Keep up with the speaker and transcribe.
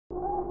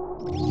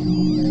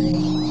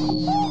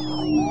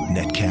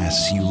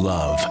Netcasts you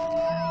love.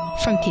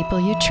 From people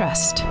you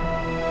trust.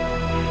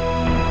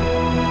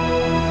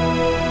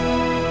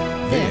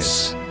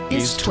 This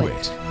is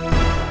Twit.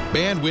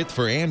 Bandwidth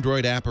for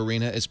Android App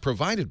Arena is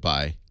provided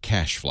by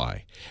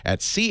CacheFly at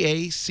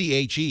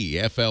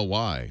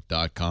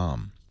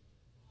CACHEFLY.com.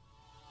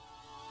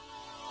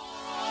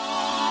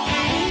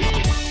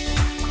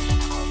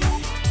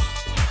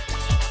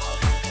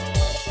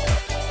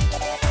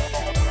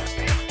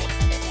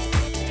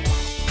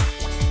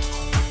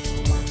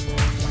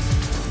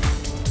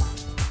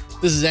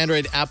 This is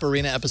Android App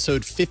Arena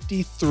episode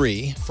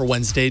 53 for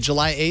Wednesday,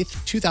 July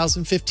 8th,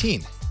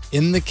 2015,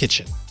 in the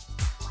kitchen.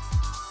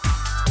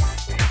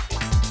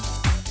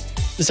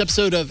 This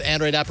episode of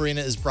Android App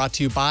Arena is brought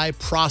to you by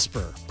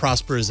Prosper.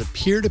 Prosper is a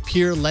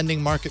peer-to-peer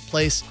lending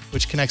marketplace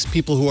which connects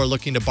people who are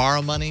looking to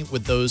borrow money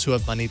with those who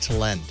have money to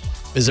lend.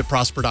 Visit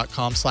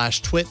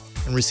prosper.com/twit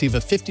and receive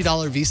a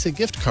 $50 Visa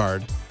gift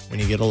card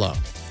when you get a loan.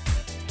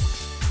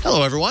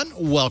 Hello, everyone.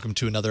 Welcome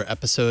to another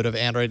episode of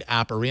Android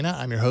App Arena.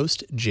 I'm your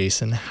host,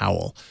 Jason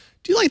Howell.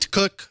 Do you like to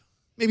cook?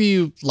 Maybe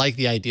you like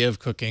the idea of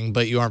cooking,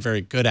 but you aren't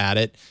very good at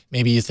it.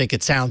 Maybe you think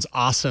it sounds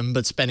awesome,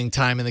 but spending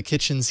time in the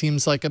kitchen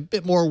seems like a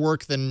bit more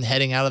work than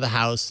heading out of the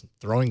house,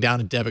 throwing down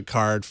a debit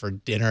card for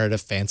dinner at a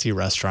fancy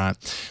restaurant.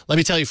 Let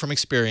me tell you from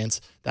experience,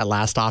 that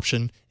last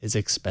option is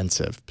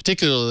expensive,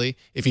 particularly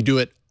if you do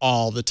it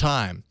all the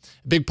time.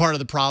 A big part of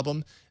the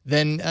problem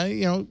then,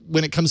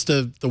 when it comes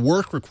to the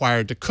work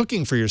required to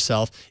cooking for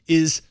yourself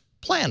is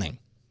planning.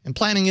 And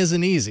planning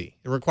isn't easy.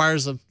 It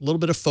requires a little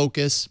bit of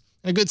focus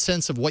and a good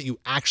sense of what you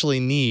actually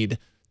need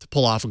to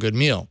pull off a good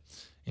meal.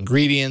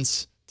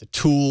 Ingredients, to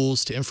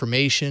tools, to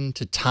information,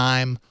 to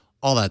time,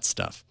 all that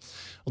stuff.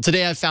 Well,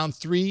 today I've found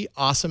 3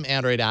 awesome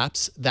Android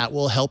apps that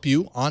will help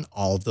you on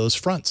all of those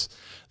fronts.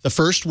 The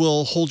first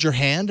will hold your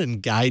hand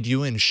and guide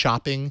you in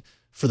shopping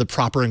for the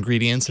proper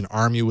ingredients and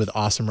arm you with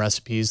awesome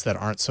recipes that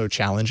aren't so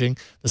challenging.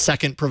 The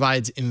second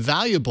provides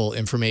invaluable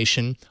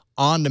information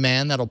on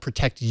demand that'll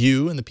protect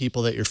you and the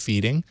people that you're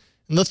feeding.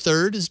 And the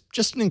third is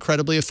just an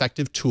incredibly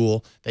effective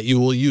tool that you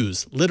will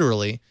use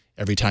literally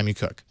every time you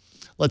cook.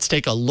 Let's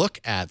take a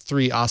look at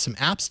 3 awesome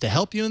apps to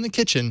help you in the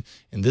kitchen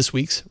in this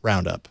week's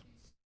Roundup.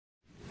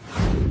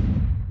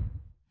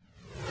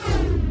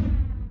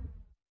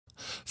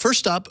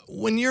 First up,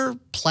 when you're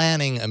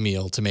planning a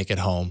meal to make at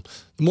home,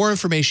 the more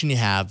information you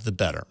have, the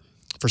better.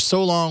 For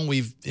so long,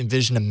 we've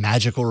envisioned a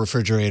magical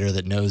refrigerator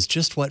that knows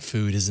just what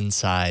food is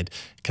inside,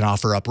 can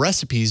offer up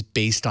recipes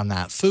based on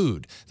that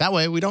food. That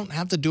way, we don't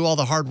have to do all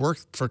the hard work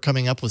for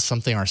coming up with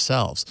something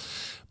ourselves.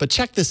 But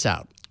check this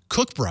out.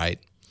 CookBrite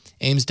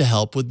aims to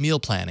help with meal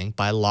planning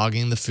by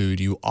logging the food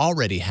you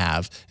already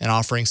have and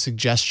offering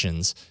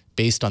suggestions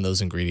based on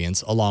those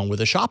ingredients, along with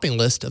a shopping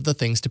list of the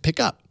things to pick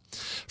up.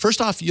 First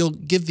off, you'll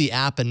give the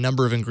app a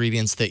number of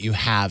ingredients that you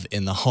have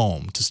in the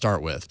home to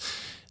start with.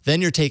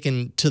 Then you're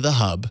taken to the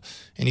hub,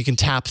 and you can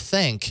tap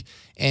Think,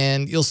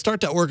 and you'll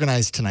start to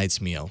organize tonight's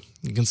meal.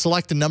 You can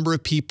select the number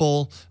of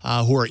people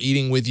who are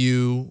eating with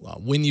you,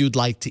 when you'd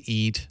like to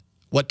eat,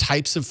 what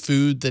types of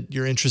food that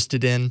you're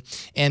interested in,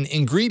 and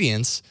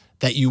ingredients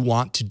that you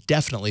want to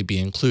definitely be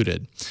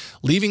included.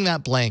 Leaving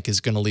that blank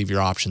is going to leave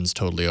your options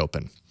totally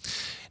open.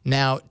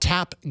 Now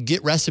tap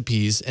Get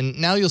Recipes, and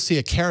now you'll see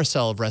a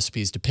carousel of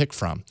recipes to pick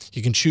from.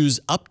 You can choose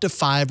up to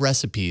 5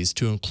 recipes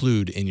to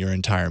include in your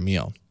entire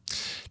meal.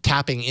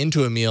 Tapping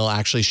into a meal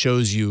actually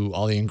shows you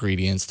all the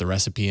ingredients, the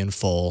recipe in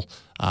full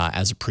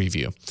as a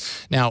preview.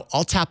 Now,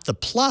 I'll tap the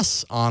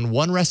plus on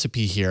one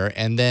recipe here,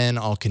 and then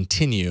I'll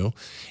continue.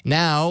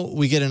 Now,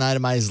 we get an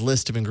itemized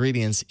list of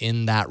ingredients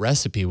in that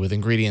recipe with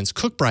ingredients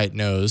CookBrite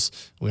knows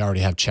we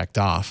already have checked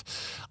off.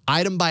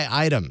 Item by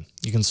item,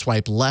 you can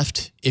swipe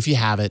left if you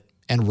have it,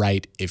 and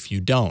right if you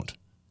don't.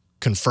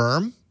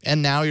 Confirm,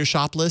 and now your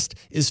shop list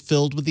is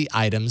filled with the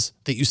items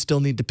that you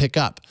still need to pick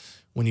up.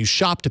 When you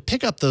shop to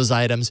pick up those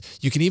items,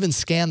 you can even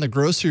scan the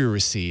grocery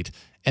receipt,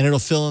 and it'll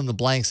fill in the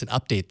blanks and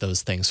update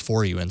those things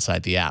for you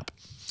inside the app.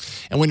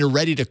 And when you're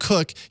ready to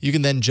cook, you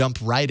can then jump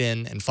right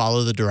in and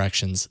follow the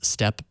directions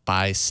step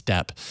by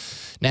step.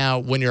 Now,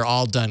 when you're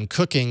all done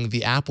cooking,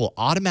 the app will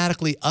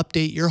automatically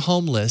update your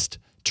home list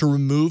to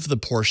remove the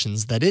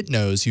portions that it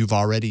knows you've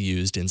already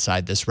used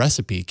inside this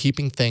recipe,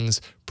 keeping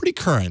things pretty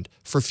current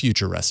for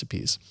future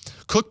recipes.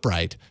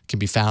 CookBrite can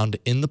be found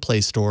in the Play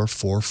Store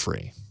for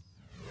free.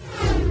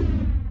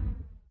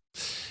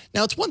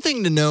 Now, it's one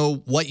thing to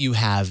know what you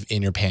have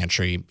in your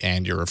pantry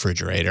and your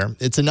refrigerator.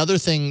 It's another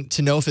thing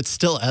to know if it's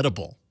still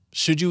edible.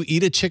 Should you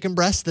eat a chicken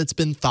breast that's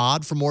been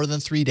thawed for more than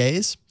 3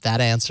 days?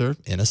 That answer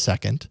in a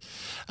second.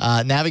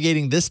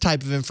 Navigating this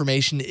type of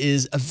information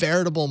is a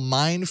veritable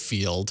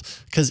minefield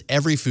because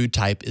every food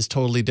type is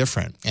totally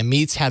different. And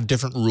meats have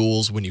different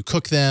rules when you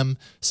cook them,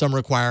 some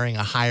requiring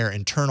a higher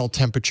internal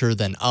temperature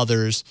than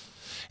others.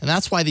 And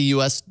that's why the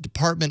U.S.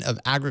 Department of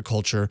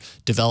Agriculture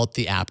developed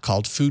the app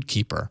called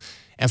FoodKeeper.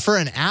 And for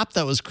an app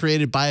that was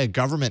created by a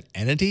government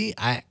entity,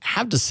 I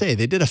have to say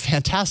they did a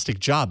fantastic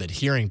job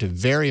adhering to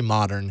very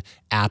modern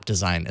app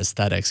design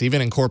aesthetics,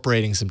 even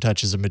incorporating some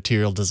touches of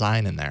material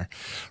design in there.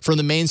 From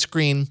the main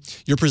screen,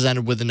 you're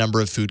presented with a number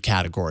of food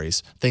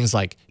categories, things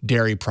like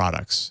dairy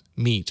products,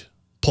 meat,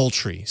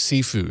 poultry,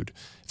 seafood,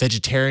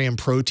 vegetarian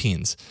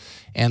proteins,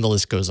 and the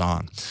list goes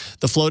on.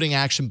 The floating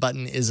action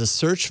button is a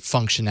search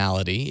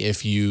functionality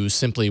if you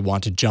simply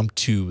want to jump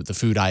to the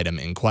food item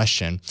in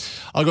question.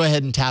 I'll go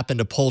ahead and tap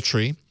into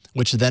poultry,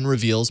 which then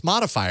reveals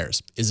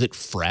modifiers. Is it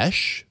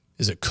fresh?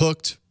 Is it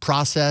cooked,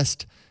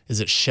 processed? Is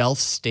it shelf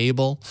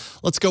stable?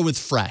 Let's go with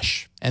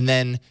fresh, and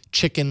then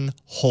chicken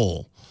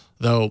whole,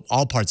 though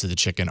all parts of the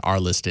chicken are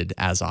listed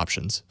as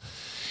options.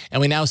 And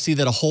we now see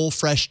that a whole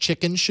fresh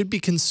chicken should be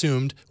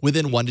consumed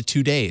within 1 to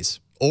 2 days,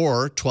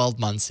 or 12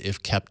 months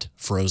if kept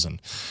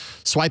frozen.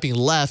 Swiping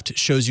left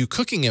shows you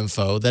cooking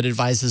info that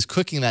advises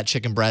cooking that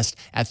chicken breast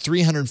at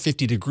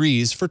 350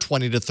 degrees for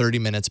 20 to 30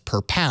 minutes per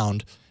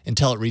pound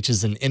until it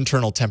reaches an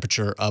internal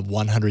temperature of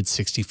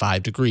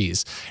 165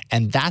 degrees.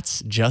 And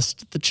that's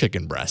just the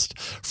chicken breast.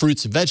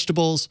 Fruits and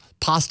vegetables,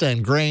 pasta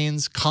and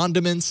grains,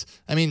 condiments.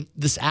 I mean,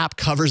 this app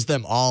covers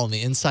them all, and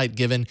the insight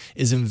given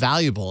is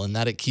invaluable in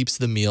that it keeps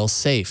the meal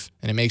safe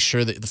and it makes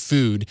sure that the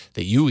food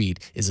that you eat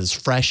is as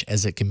fresh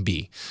as it can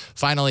be.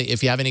 Finally,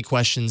 if you have any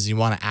questions you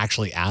want to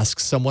actually ask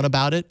someone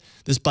about it,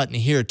 this button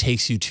here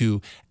takes you to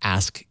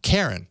Ask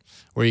Karen,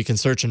 where you can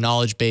search a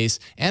knowledge base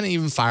and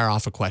even fire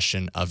off a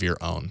question of your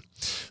own.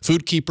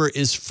 FoodKeeper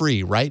is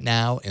free right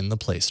now in the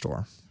Play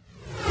Store.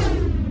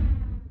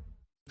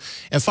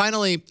 And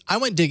finally, I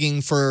went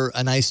digging for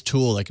a nice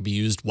tool that could be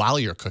used while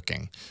you're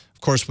cooking.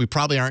 Of course, we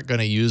probably aren't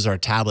going to use our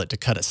tablet to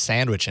cut a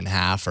sandwich in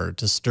half or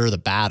to stir the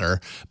batter,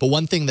 but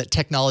one thing that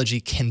technology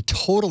can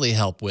totally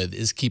help with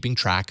is keeping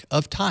track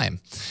of time.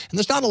 And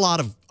there's not a lot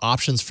of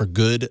options for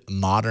good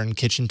modern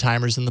kitchen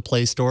timers in the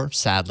Play Store,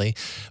 sadly,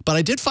 but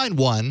I did find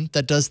one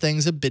that does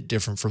things a bit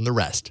different from the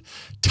rest.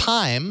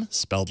 Thyme,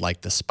 spelled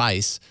like the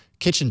spice,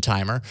 kitchen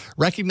timer,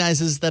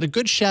 recognizes that a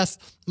good chef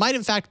might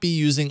in fact be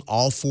using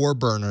all 4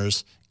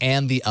 burners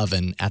and the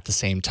oven at the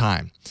same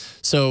time.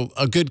 So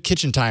a good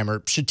kitchen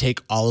timer should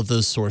take all of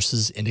those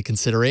sources into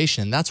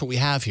consideration. That's what we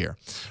have here.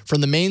 From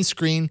the main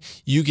screen,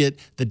 you get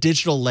the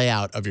digital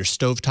layout of your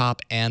stovetop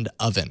and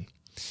oven.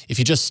 If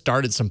you just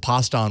started some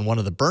pasta on one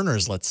of the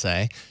burners, let's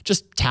say,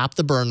 just tap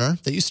the burner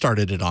that you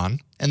started it on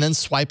and then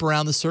swipe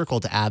around the circle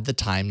to add the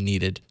time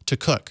needed to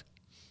cook.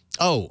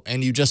 Oh,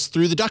 and you just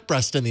threw the duck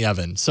breast in the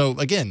oven. So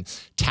again,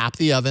 tap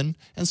the oven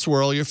and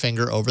swirl your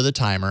finger over the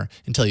timer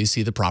until you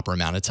see the proper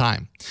amount of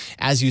time.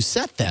 As you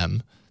set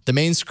them, the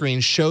main screen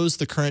shows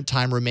the current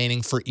time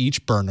remaining for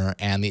each burner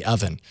and the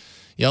oven.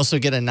 You also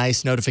get a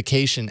nice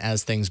notification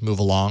as things move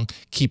along,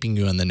 keeping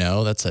you in the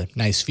know. That's a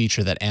nice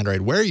feature that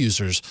Android Wear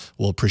users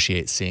will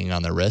appreciate seeing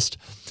on their wrist.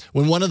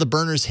 When one of the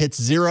burners hits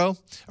 0,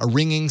 a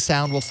ringing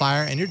sound will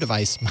fire and your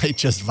device might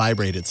just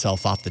vibrate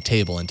itself off the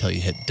table until you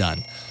hit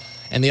done.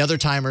 And the other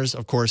timers,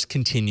 of course,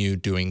 continue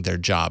doing their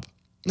job.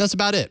 And that's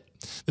about it.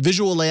 The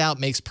visual layout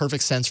makes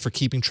perfect sense for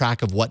keeping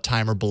track of what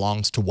timer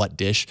belongs to what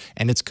dish,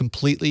 and it's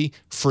completely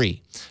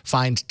free.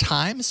 Find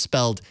Thyme,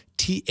 spelled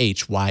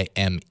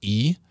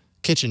T-H-Y-M-E,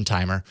 kitchen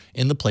timer,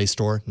 in the Play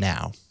Store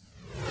now.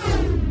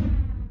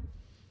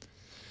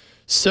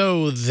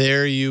 So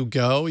there you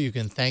go. You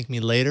can thank me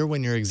later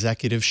when you're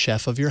executive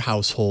chef of your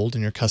household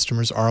and your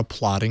customers are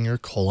applauding your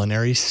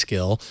culinary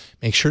skill.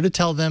 Make sure to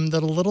tell them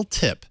that a little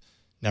tip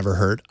never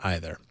hurt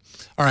either.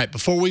 All right,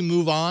 before we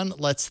move on,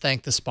 let's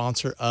thank the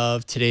sponsor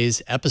of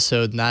today's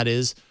episode, and that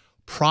is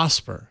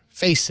Prosper.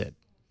 Face it,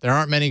 there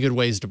aren't many good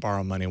ways to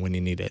borrow money when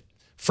you need it.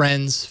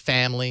 Friends,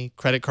 family,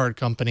 credit card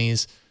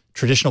companies,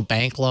 traditional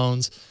bank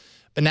loans.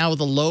 But now with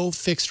a low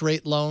fixed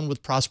rate loan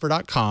with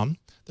Prosper.com,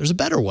 there's a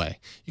better way.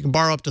 You can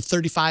borrow up to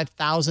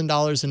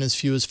 $35,000 in as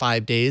few as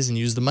 5 days and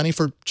use the money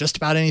for just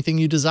about anything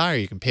you desire.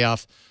 You can pay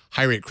off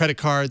high rate credit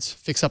cards,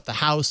 fix up the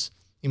house,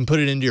 you can put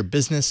it into your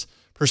business.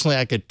 Personally,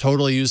 I could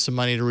totally use some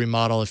money to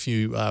remodel a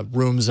few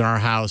rooms in our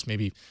house,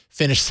 maybe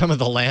finish some of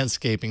the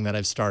landscaping that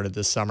I've started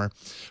this summer.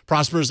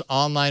 Prosper's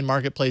online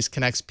marketplace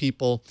connects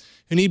people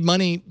who need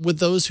money with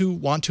those who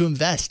want to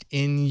invest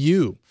in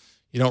you.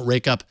 You don't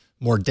rake up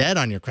more debt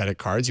on your credit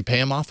cards. You pay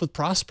them off with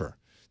Prosper.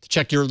 To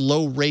check your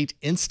low rate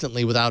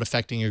instantly without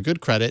affecting your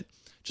good credit,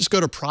 just go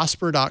to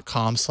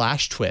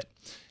prosper.com/twit.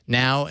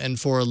 Now and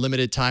for a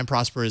limited time,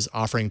 Prosper is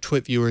offering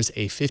Twit viewers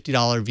a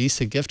 $50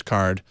 Visa gift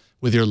card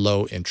with your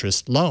low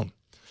interest loan.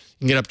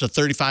 You can get up to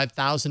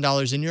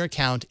 $35,000 in your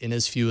account in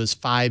as few as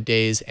 5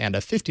 days and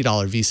a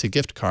 $50 Visa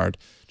gift card.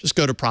 Just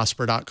go to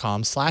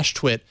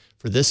prosper.com/twit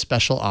for this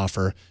special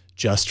offer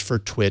just for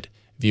Twit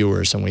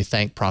viewers. And we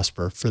thank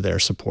Prosper for their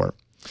support.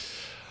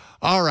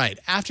 All right,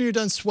 after you're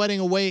done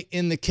sweating away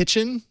in the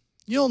kitchen,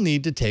 you'll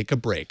need to take a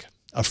break.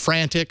 A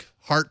frantic,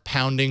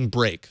 heart-pounding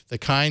break, the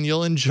kind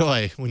you'll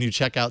enjoy when you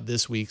check out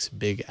this week's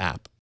big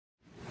app.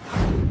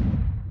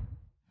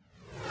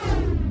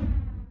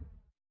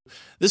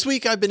 This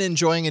week, I've been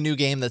enjoying a new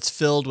game that's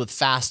filled with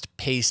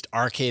fast-paced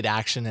arcade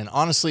action and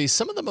honestly,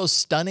 some of the most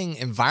stunning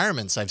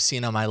environments I've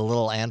seen on my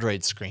little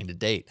Android screen to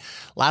date.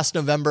 Last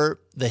November,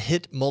 the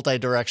hit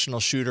multi-directional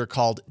shooter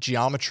called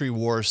Geometry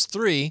Wars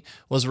 3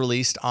 was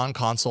released on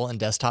console and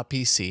desktop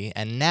PC,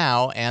 and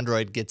now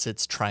Android gets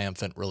its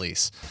triumphant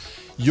release.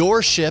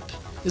 Your ship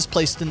is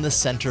placed in the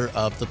center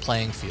of the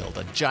playing field,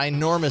 a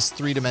ginormous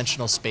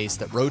three-dimensional space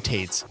that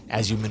rotates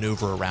as you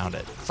maneuver around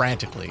it,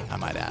 frantically, I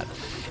might add.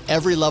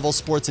 Every level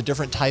sports a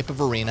different type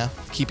of arena,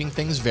 keeping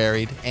things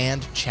varied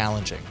and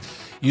challenging.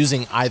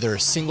 Using either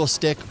single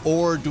stick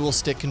or dual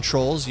stick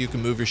controls, you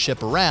can move your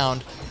ship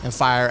around and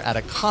fire at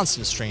a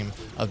constant stream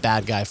of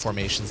bad guy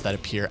formations that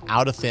appear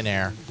out of thin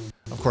air,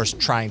 of course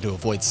trying to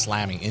avoid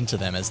slamming into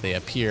them as they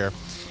appear,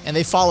 and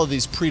they follow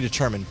these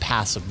predetermined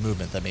paths of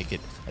movement that make it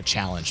a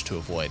challenge to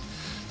avoid.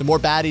 The more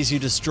baddies you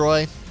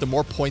destroy, the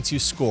more points you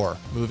score,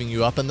 moving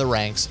you up in the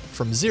ranks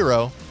from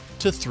 0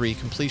 to 3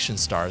 completion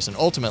stars, and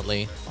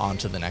ultimately on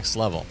to the next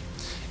level.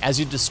 As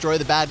you destroy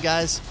the bad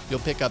guys, you'll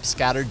pick up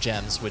scattered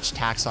gems, which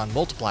tax on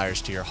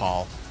multipliers to your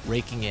haul,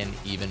 raking in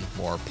even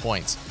more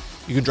points.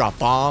 You can drop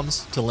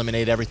bombs to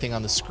eliminate everything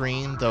on the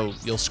screen, though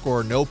you'll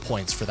score no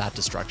points for that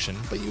destruction,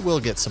 but you will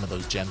get some of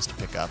those gems to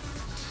pick up.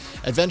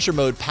 Adventure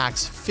mode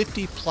packs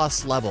 50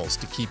 plus levels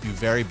to keep you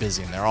very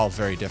busy, and they're all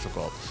very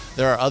difficult.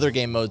 There are other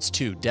game modes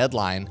too.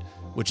 Deadline,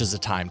 which is a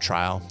time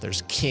trial.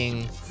 There's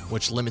King,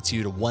 which limits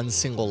you to one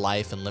single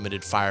life and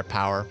limited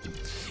firepower.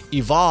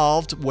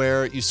 Evolved,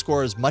 where you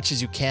score as much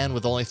as you can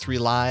with only 3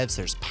 lives.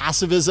 There's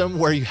Passivism,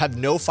 where you have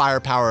no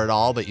firepower at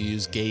all, but you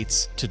use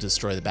gates to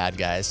destroy the bad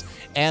guys.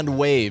 And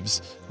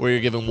Waves, where you're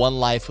given 1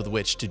 life with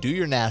which to do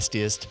your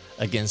nastiest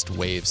against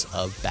waves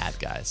of bad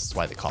guys. That's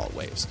why they call it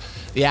Waves.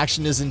 The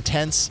action is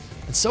intense,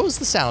 and so is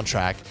the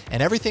soundtrack,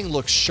 and everything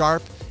looks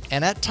sharp,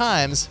 and at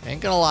times,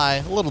 ain't gonna lie,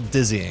 a little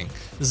dizzying.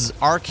 This is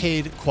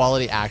arcade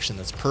quality action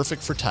that's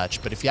perfect for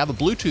touch, but if you have a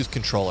Bluetooth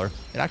controller,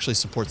 it actually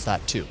supports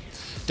that too.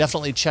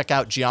 Definitely check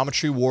out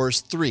Geometry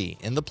Wars 3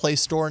 in the Play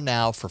Store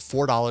now for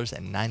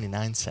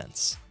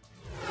 $4.99.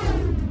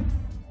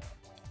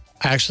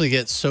 I actually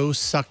get so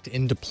sucked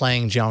into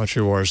playing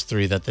Geometry Wars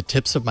 3 that the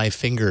tips of my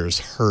fingers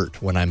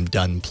hurt when I'm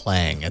done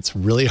playing. It's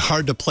really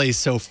hard to play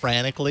so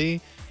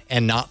frantically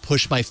and not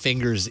push my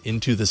fingers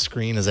into the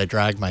screen as I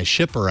drag my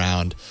ship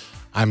around.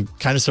 I'm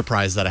kind of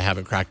surprised that I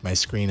haven't cracked my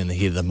screen in the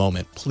heat of the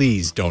moment.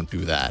 Please don't do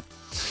that.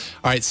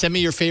 All right, send me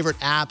your favorite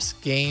apps,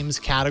 games,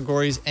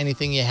 categories,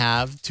 anything you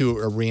have to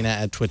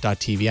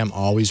arena@twit.tv. I'm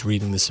always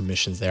reading the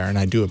submissions there, and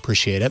I do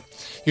appreciate it.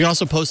 You can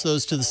also post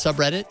those to the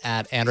subreddit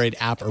at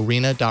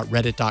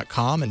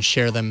androidapparena.reddit.com and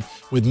share them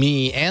with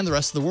me and the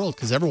rest of the world,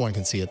 because everyone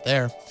can see it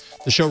there.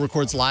 The show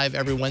records live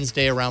every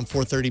Wednesday around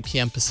 4:30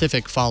 p.m.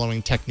 Pacific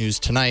following Tech News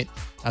Tonight.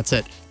 That's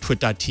at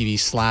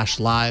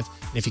twit.tv/live.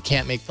 And if you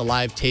can't make the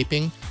live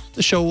taping,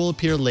 the show will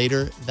appear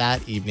later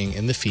that evening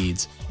in the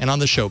feeds and on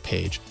the show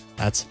page.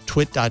 That's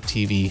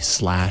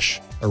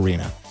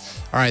twit.tv/arena.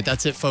 All right,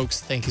 that's it, folks.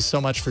 Thank you so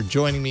much for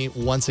joining me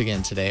once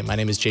again today. My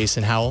name is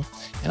Jason Howell,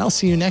 and I'll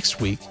see you next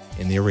week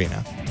in the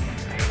arena.